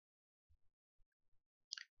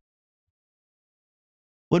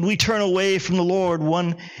 When we turn away from the Lord,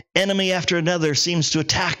 one enemy after another seems to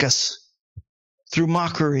attack us through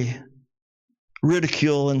mockery,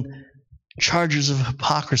 ridicule, and charges of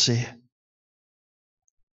hypocrisy.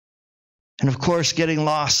 And of course, getting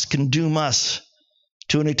lost can doom us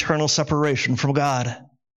to an eternal separation from God.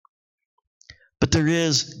 But there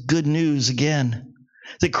is good news again,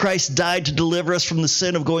 that Christ died to deliver us from the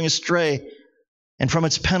sin of going astray and from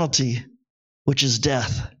its penalty, which is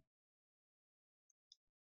death.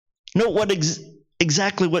 Note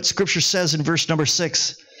exactly what Scripture says in verse number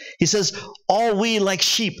 6. He says, all we like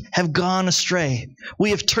sheep have gone astray.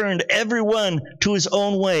 We have turned every one to his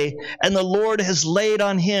own way, and the Lord has laid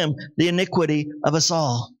on him the iniquity of us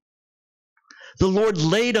all. The Lord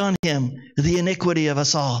laid on him the iniquity of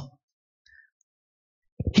us all.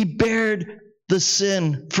 He bared the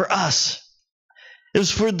sin for us. It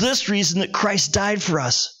was for this reason that Christ died for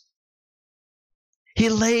us. He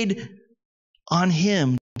laid on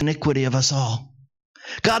him the iniquity of us all.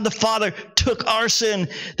 God the Father took our sin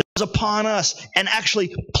that was upon us and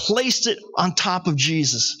actually placed it on top of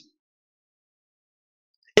Jesus.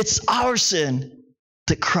 It's our sin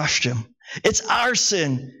that crushed him. It's our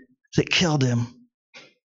sin that killed him.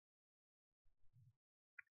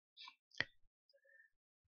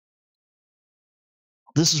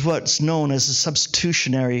 This is what's known as the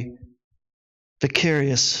substitutionary,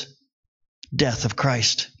 vicarious death of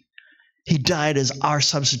Christ. He died as our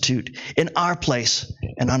substitute, in our place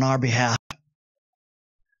and on our behalf.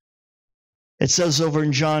 It says over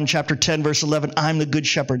in John chapter 10, verse 11, I'm the good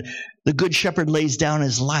shepherd. The good shepherd lays down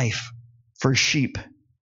his life for his sheep.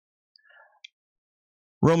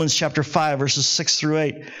 Romans chapter 5, verses 6 through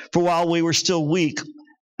 8. For while we were still weak,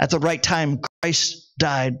 at the right time, Christ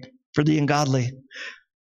died for the ungodly.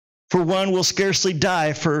 For one will scarcely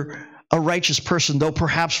die for a righteous person, though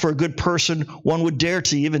perhaps for a good person one would dare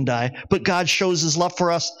to even die. But God shows his love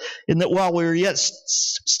for us in that while we were yet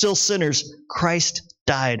still sinners, Christ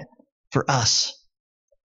died for us.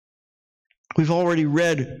 We've already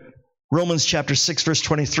read Romans chapter 6, verse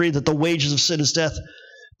 23, that the wages of sin is death,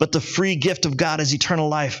 but the free gift of God is eternal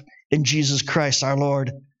life in Jesus Christ our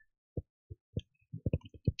Lord.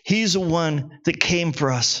 He's the one that came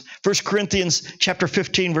for us. 1 Corinthians chapter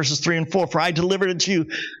 15, verses 3 and 4. For I delivered unto you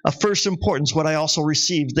of first importance what I also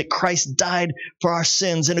received, that Christ died for our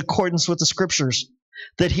sins in accordance with the Scriptures,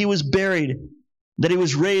 that he was buried, that he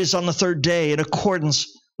was raised on the third day in accordance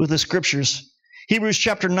with the Scriptures. Hebrews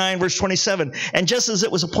chapter 9, verse 27. And just as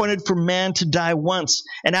it was appointed for man to die once,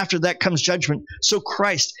 and after that comes judgment, so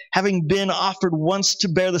Christ, having been offered once to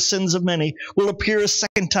bear the sins of many, will appear a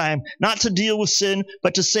second time, not to deal with sin,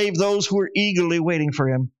 but to save those who are eagerly waiting for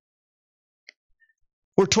him.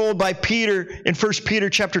 We're told by Peter in 1 Peter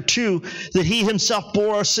chapter 2 that he himself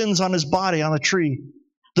bore our sins on his body on the tree,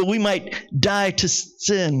 that we might die to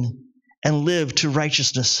sin and live to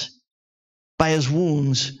righteousness. By his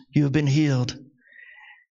wounds you have been healed.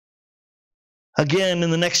 Again,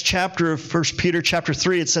 in the next chapter of 1 Peter chapter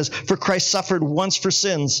 3, it says, for Christ suffered once for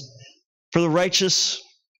sins, for the righteous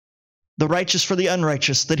for the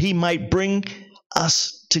unrighteous, that he might bring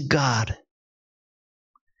us to God,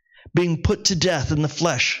 being put to death in the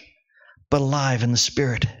flesh, but alive in the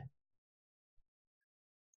spirit.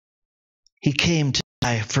 He came to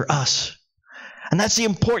die for us. And that's the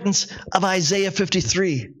importance of Isaiah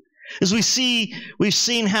 53. As we've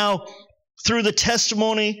seen how through the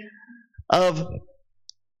testimony of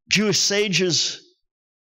Jewish sages,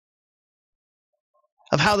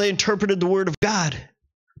 of how they interpreted the Word of God.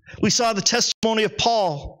 We saw the testimony of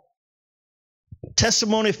Paul,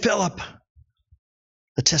 testimony of Philip,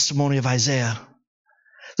 the testimony of Isaiah.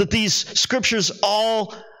 That these scriptures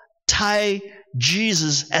all tie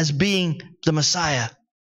Jesus as being the Messiah.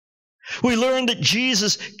 We learned that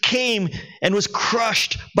Jesus came and was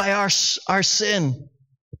crushed by our sin.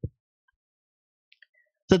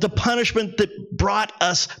 That the punishment that brought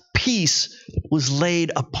us peace was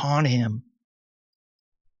laid upon him.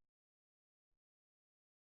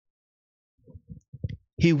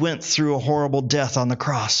 He went through a horrible death on the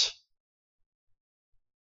cross.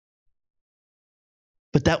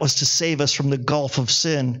 But that was to save us from the gulf of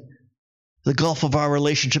sin, the gulf of our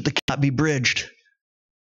relationship that cannot be bridged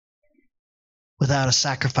without a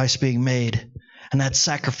sacrifice being made. And that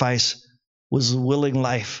sacrifice was the willing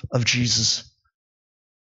life of Jesus.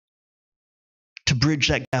 to bridge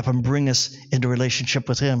that gap and bring us into relationship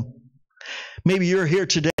with Him. Maybe you're here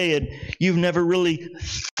today and you've never really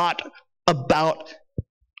thought about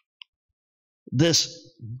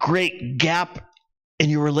this great gap in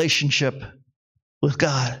your relationship with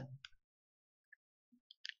God.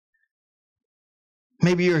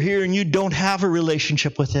 Maybe you're here and you don't have a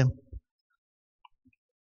relationship with Him.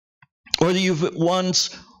 Or that you've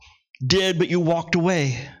once did, but you walked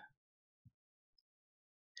away.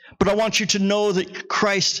 But I want you to know that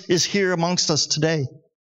Christ is here amongst us today.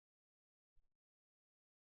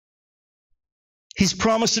 He's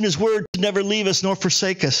promised in His Word to never leave us nor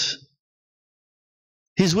forsake us.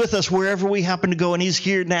 He's with us wherever we happen to go, and He's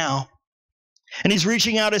here now. And He's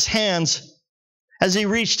reaching out His hands as He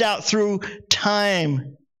reached out through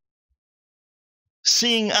time,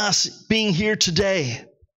 seeing us being here today,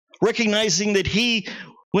 recognizing that He,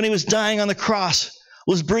 when He was dying on the cross,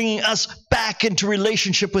 was bringing us back into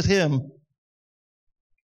relationship with Him.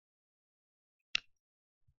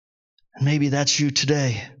 And maybe that's you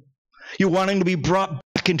today. You're wanting to be brought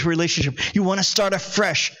back into relationship. You want to start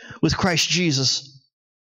afresh with Christ Jesus.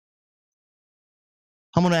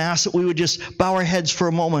 I'm going to ask that we would just bow our heads for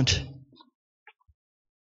a moment.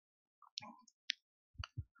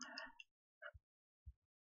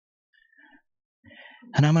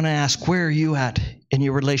 And I'm going to ask, where are you at in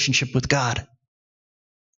your relationship with God?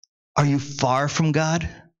 Are you far from God?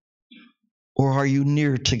 Or are you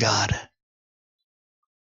near to God?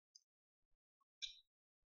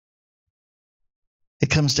 It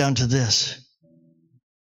comes down to this.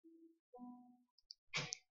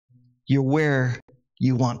 You're where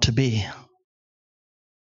you want to be.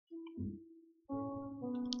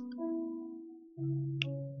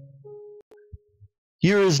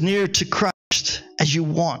 You're as near to Christ as you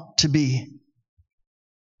want to be.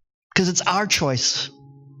 Because it's our choice.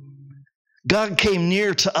 God came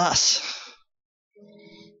near to us.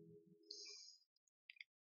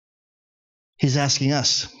 He's asking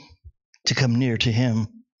us to come near to Him.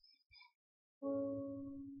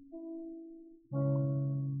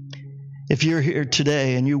 If you're here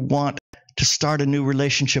today and you want to start a new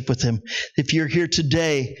relationship with Him, if you're here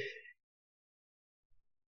today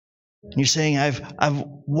and you're saying, I've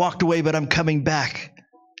walked away, but I'm coming back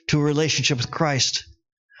to a relationship with Christ,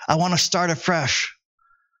 I want to start afresh,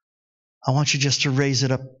 I want you just to raise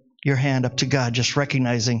it up, your hand up to God, just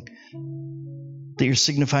recognizing that you're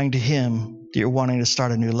signifying to Him that you're wanting to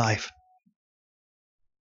start a new life.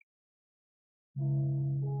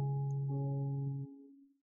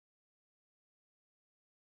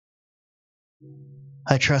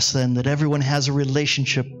 I trust then that everyone has a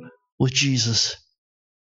relationship with Jesus.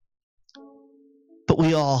 But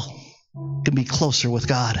we all can be closer with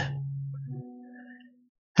God.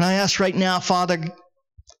 And I ask right now, Father,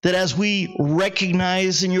 that as we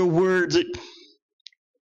recognize in your word that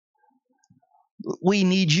we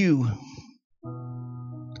need you.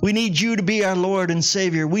 We need you to be our Lord and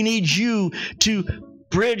Savior. We need you to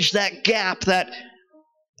bridge that gap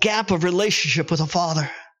of relationship with the Father.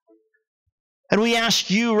 And we ask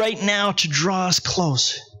you right now to draw us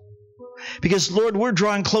close. Because, Lord, we're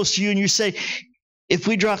drawing close to you, and you say, if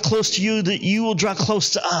we draw close to you, that you will draw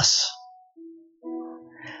close to us.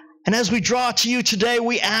 And as we draw to you today,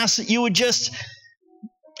 we ask that you would just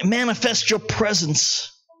manifest your presence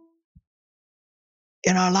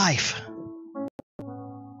in our life.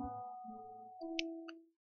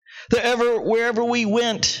 That wherever we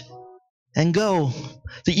went and go,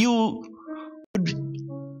 that you would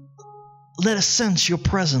let us sense your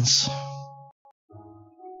presence.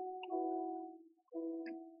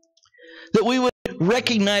 That we would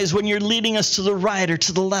recognize when you're leading us to the right or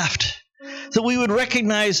to the left. That we would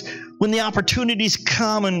recognize when the opportunities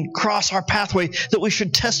come and cross our pathway, that we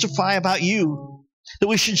should testify about you. That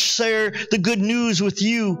we should share the good news with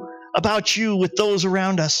you, about you, with those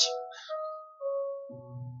around us.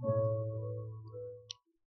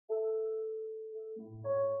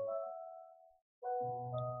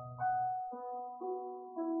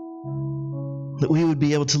 That we would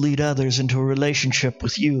be able to lead others into a relationship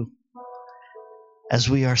with you as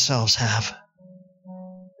we ourselves have.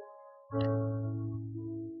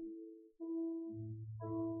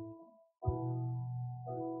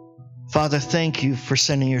 Father, thank you for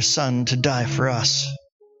sending your Son to die for us.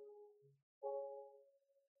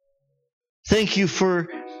 Thank you for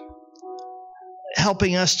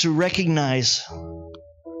helping us to recognize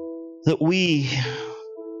that we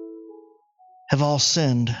have all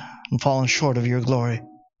sinned and fallen short of your glory.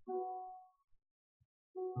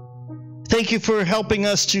 Thank you for helping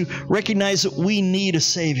us to recognize that we need a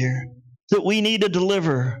Savior, that we need a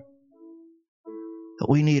deliverer, that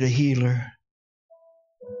we need a healer.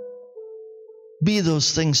 Be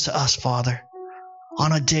those things to us, Father,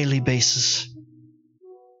 on a daily basis.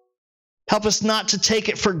 Help us not to take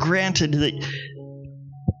it for granted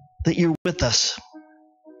that you're with us.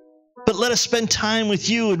 But let us spend time with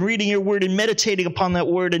you and reading your word and meditating upon that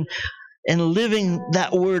word and living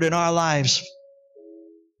that word in our lives.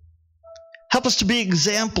 Help us to be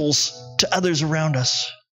examples to others around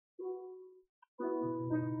us.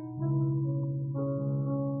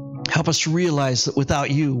 Help us to realize that without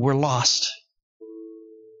you, we're lost.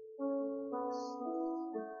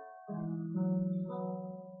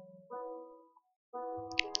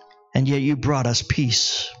 And yet you brought us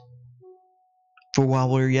peace. For while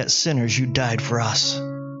we were yet sinners, you died for us.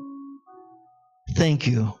 Thank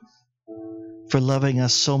you for loving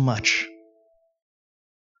us so much.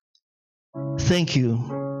 Thank you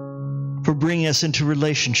for bringing us into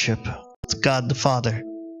relationship with God the Father.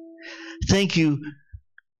 Thank you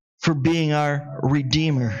for being our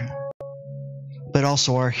Redeemer, but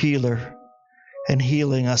also our healer, and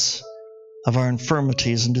healing us of our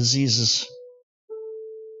infirmities and diseases.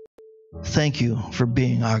 Thank you for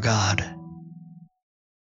being our God.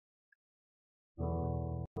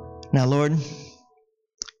 Now, Lord,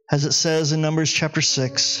 as it says in Numbers chapter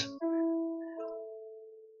 6,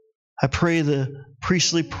 I pray the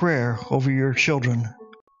priestly prayer over your children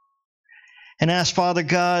and ask, Father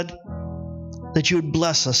God, that you would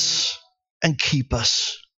bless us and keep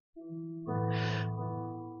us.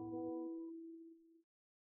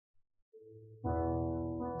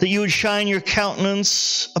 That you would shine your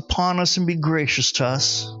countenance upon us and be gracious to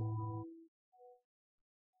us.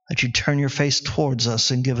 That you turn your face towards us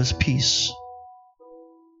and give us peace.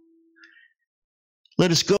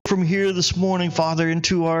 Let us go from here this morning, Father,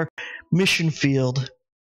 into our mission field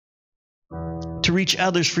to reach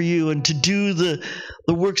others for you and to do the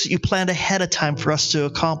works that you planned ahead of time for us to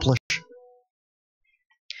accomplish.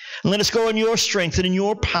 And let us go in your strength and in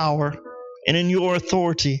your power and in your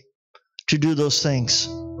authority to do those things.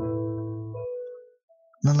 And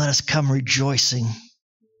then let us come rejoicing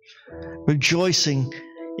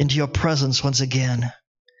into your presence once again,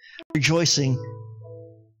 rejoicing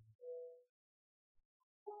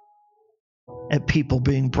at people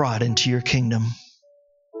being brought into your kingdom.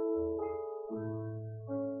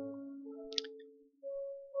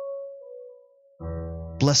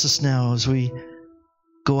 Bless us now as we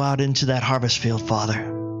go out into that harvest field, Father.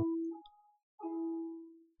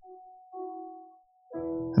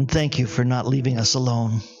 And thank you for not leaving us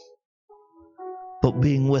alone, but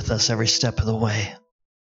being with us every step of the way.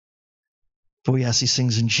 For we ask these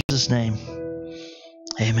things in Jesus' name.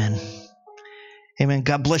 Amen. Amen.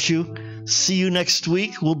 God bless you. See you next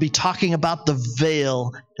week. We'll be talking about the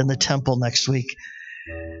veil in the temple next week.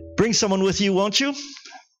 Bring someone with you, won't you?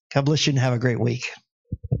 God bless you and have a great week.